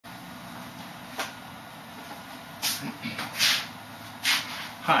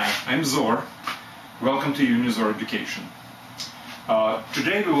Hi, I'm Zor. Welcome to Unizor Education.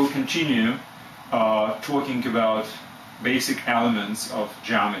 Today we will continue talking about basic elements of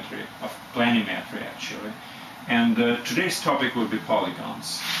geometry, of planimetry actually. And today's topic will be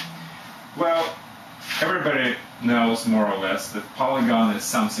polygons. Well, everybody knows more or less that polygon is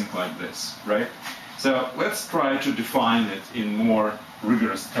something like this, right? So let's try to define it in more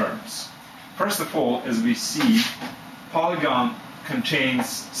rigorous terms. First of all, as we see, polygon contains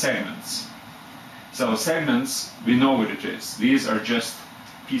segments. So segments, we know what it is. These are just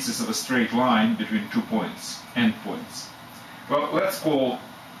pieces of a straight line between 2 points, endpoints. Well, let's call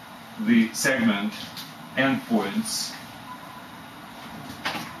the segment endpoints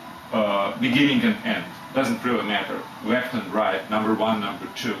beginning and end. Doesn't really matter. Left and right, number 1, number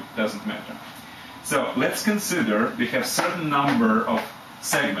 2, doesn't matter. So let's consider we have certain number of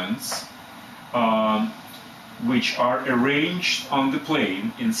segments which are arranged on the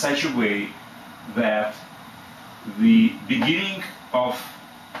plane in such a way that the beginning of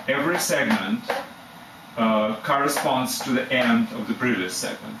every segment corresponds to the end of the previous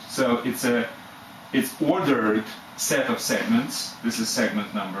segment. So it's ordered set of segments. This is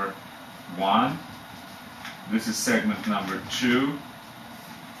segment number 1. This is segment number 2,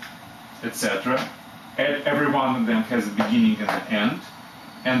 etc. Every one of them has a beginning and an end.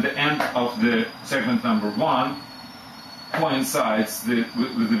 And the end of the segment number 1 coincides with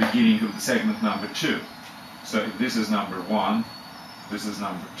the beginning of the segment number 2. So if this is number 1, this is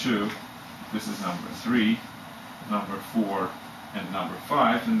number 2, this is number 3, number 4, and number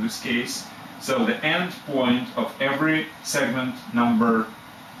 5 in this case. So the end point of every segment number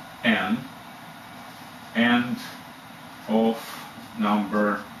n, end of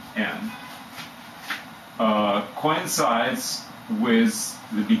number n, coincides with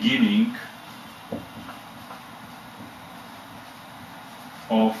the beginning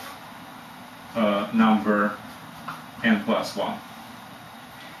of number n plus 1.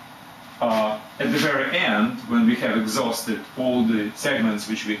 At the very end, when we have exhausted all the segments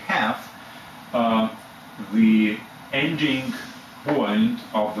which we have, the ending point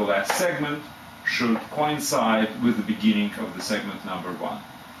of the last segment should coincide with the beginning of the segment number 1.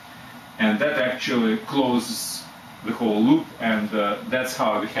 And that actually closes the whole loop, and that's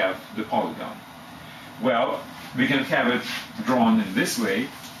how we have the polygon. Well, we can have it drawn in this way,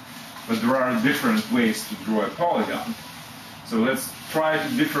 but there are different ways to draw a polygon. So let's try to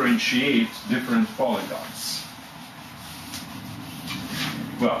differentiate different polygons.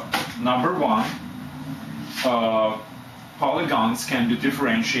 Well, number 1, polygons can be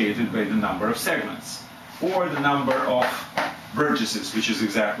differentiated by the number of segments, or the number of vertices, which is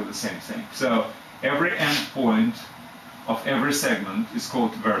exactly the same thing. So every endpoint of every segment is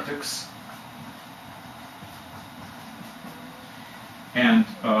called vertex, and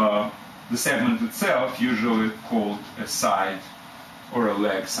the segment itself usually called a side or a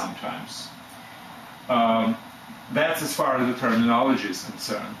leg sometimes. That's as far as the terminology is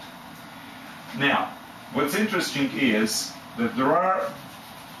concerned. Now, what's interesting is that there are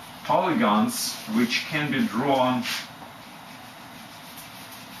polygons which can be drawn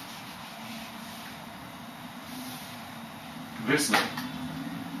this way.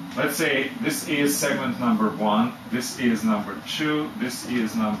 Let's say this is segment number 1, this is number 2, this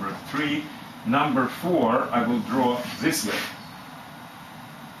is number 3. Number 4 I will draw this way.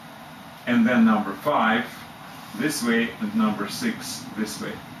 And then number 5 this way, and number 6 this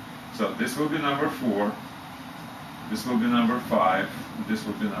way. So this will be number 4, this will be number 5, and this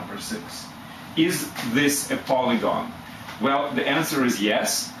will be number 6. Is this a polygon? Well, the answer is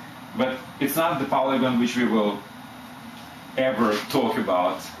yes, but it's not the polygon which we will ever talk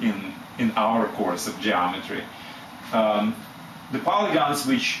about in our course of geometry. The polygons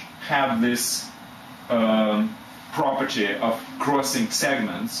which have this property of crossing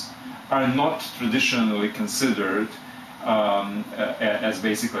segments are not traditionally considered as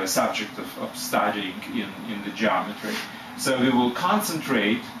basically a subject of studying in the geometry. So we will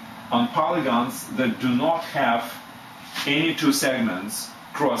concentrate on polygons that do not have any 2 segments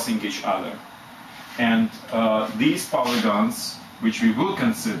crossing each other. And these polygons, which we will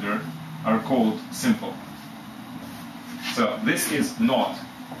consider, are called simple. So this is not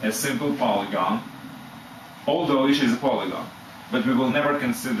a simple polygon, although it is a polygon. But we will never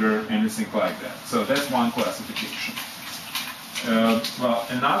consider anything like that. So that's one classification. Well,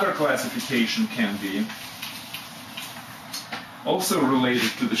 another classification can be also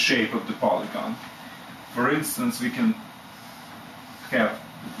related to the shape of the polygon. For instance, we can have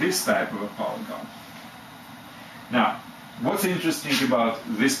this type of a polygon. Now, what's interesting about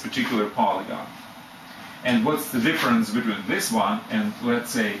this particular polygon? And what's the difference between this one and,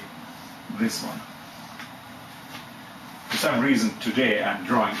 let's say, this one? For some reason today I'm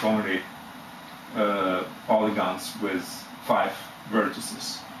drawing only polygons with 5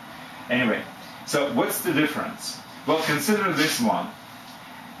 vertices. Anyway, so what's the difference? Well, consider this one,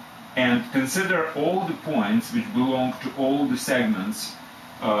 and consider all the points which belong to all the segments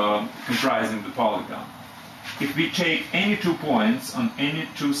comprising the polygon. If we take any 2 points on any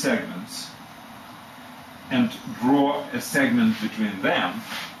 2 segments and draw a segment between them,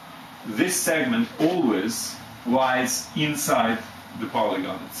 this segment always lies inside the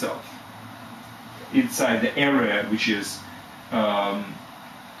polygon itself, inside the area which is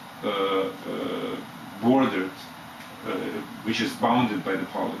bordered, which is bounded by the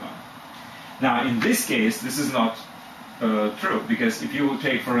polygon. Now, in this case, this is not true, because if you will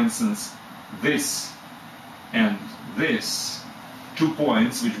take, for instance, this and this, 2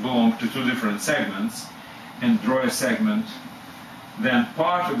 points which belong to 2 different segments, and draw a segment, then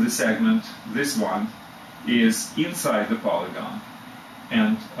part of the segment, this one, is inside the polygon,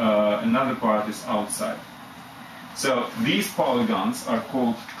 and another part is outside. So these polygons are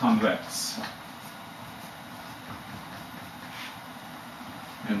called convex,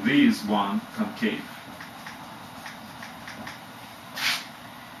 and these one concave.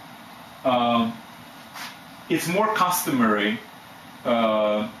 It's more customary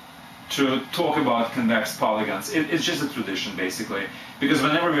to talk about convex polygons. It's just a tradition, basically, because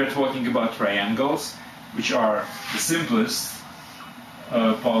whenever we are talking about triangles, which are the simplest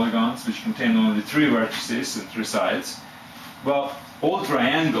polygons, which contain only 3 vertices and 3 sides, well, all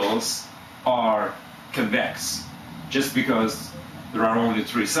triangles are convex, just because there are only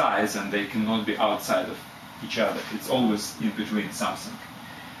 3 sides and they cannot be outside of each other. It's always in between something.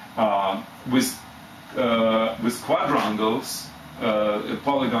 With quadrangles,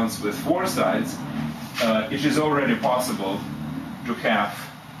 polygons with 4 sides, it is already possible to have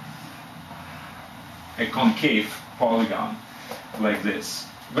a concave polygon like this.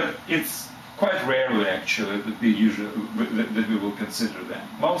 But it's quite rarely, actually, that we will consider them.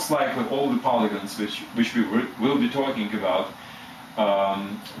 Most likely, all the polygons which we will be talking about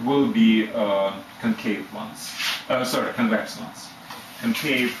will be concave ones. Convex ones.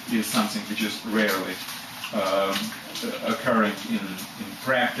 Concave is something which is rarely occurring in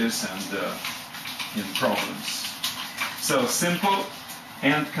practice and in problems. So simple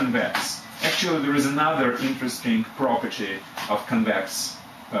and convex. Actually, there is another interesting property of convex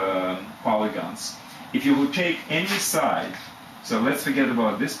polygons. If you will take any side, so let's forget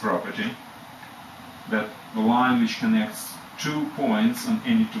about this property, that the line which connects 2 points on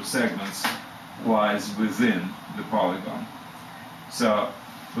any 2 segments lies within the polygon. So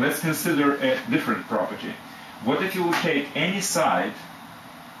let's consider a different property. What if you will take any side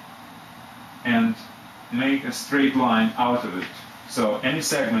and make a straight line out of it? So any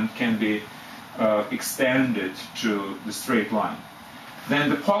segment can be extended to the straight line. Then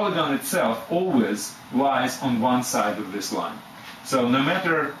the polygon itself always lies on one side of this line. So no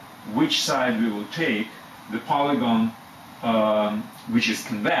matter which side we will take, the polygon which is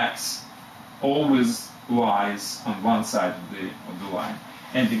convex always lies on one side of the line.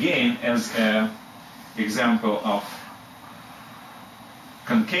 And again, as an example of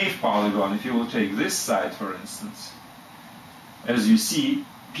concave polygon, if you will take this side, for instance, as you see,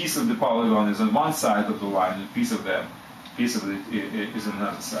 piece of the polygon is on one side of the line, and piece of it is on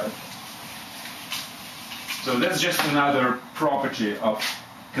another side. So that's just another property of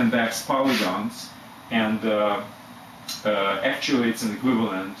convex polygons, and actually it's an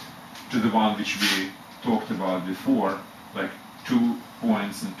equivalent to the one which we talked about before, like 2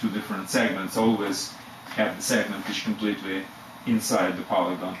 points and 2 different segments always have the segment which is completely inside the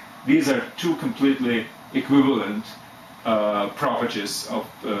polygon. These are 2 completely equivalent properties of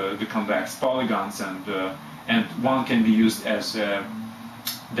the convex polygons, and one can be used as a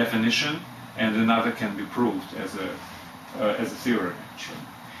definition, and another can be proved as a theory, actually.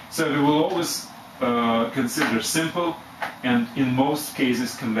 So we will always consider simple and, in most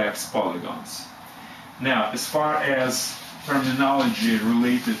cases, convex polygons. Now, as far as terminology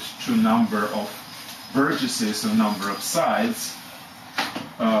related to number of vertices or number of sides,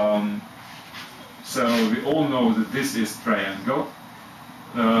 so we all know that this is triangle.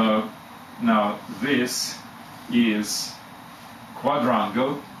 Now this is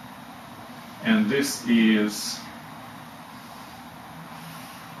quadrangle, and this is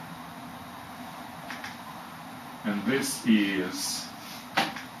is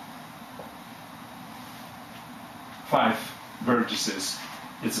 5 vertices.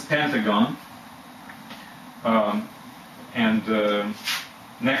 It's a pentagon, and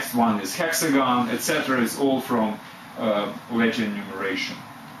next one is hexagon, etc. It's all from Latin numeration.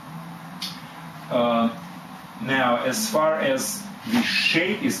 Now, as far as the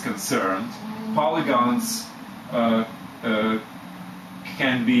shape is concerned, polygons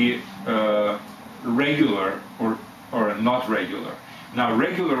can be regular or not regular. Now,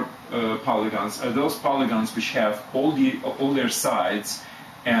 regular polygons are those polygons which have all their sides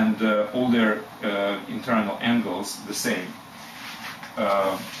and all their internal angles the same.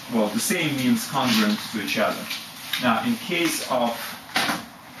 Well, the same means congruent to each other. Now, in case of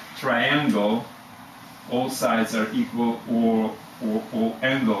triangle, all sides are equal or all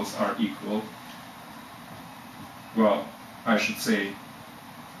angles are equal. Well, I should say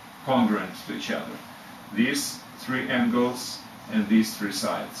congruent to each other. These three angles and these three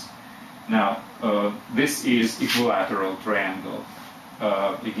sides. Now, this is equilateral triangle.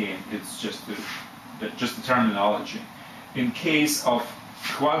 Again, it's just a terminology. In case of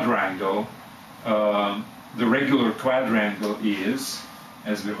quadrangle, the regular quadrangle is,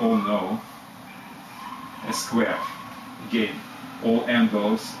 as we all know, a square. Again, all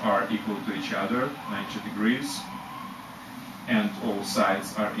angles are equal to each other, 90 degrees, and all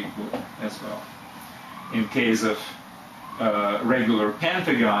sides are equal as well. In case of regular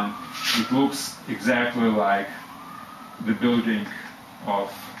pentagon, it looks exactly like the building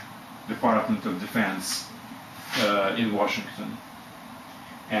of Department of Defense in Washington.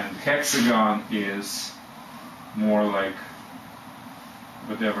 And hexagon is more like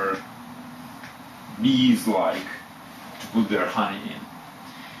whatever bees like to put their honey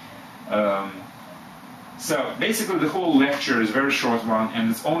in. So basically the whole lecture is a very short one,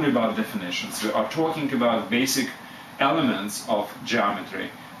 and it's only about definitions. We are talking about basic elements of geometry,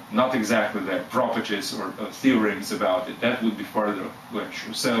 not exactly the properties or theorems about it. That would be further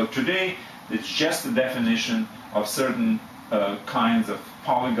lecture. So today it's just a definition of certain kinds of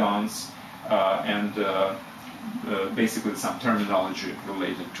polygons and basically some terminology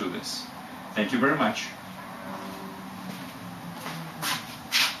related to this. Thank you very much.